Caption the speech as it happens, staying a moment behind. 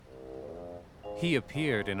He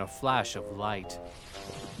appeared in a flash of light.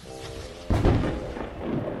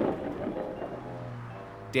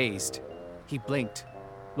 Dazed, he blinked,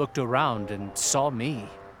 looked around, and saw me.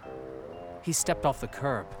 He stepped off the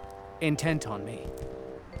curb, intent on me.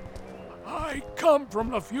 I come from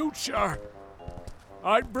the future.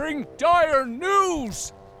 I bring dire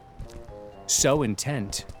news. So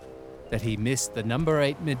intent that he missed the number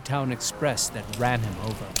 8 Midtown Express that ran him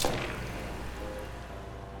over.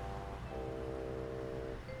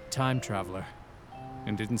 Time traveler,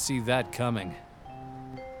 and didn't see that coming.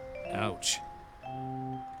 Ouch.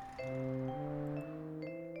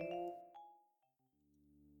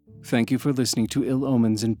 Thank you for listening to Ill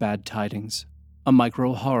Omens and Bad Tidings, a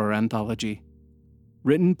micro-horror anthology.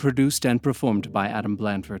 Written, produced, and performed by Adam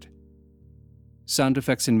Blanford. Sound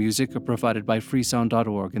effects and music are provided by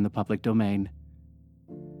freesound.org in the public domain.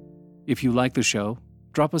 If you like the show,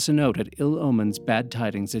 drop us a note at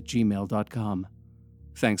illomensbadtidings@gmail.com.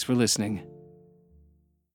 Thanks for listening.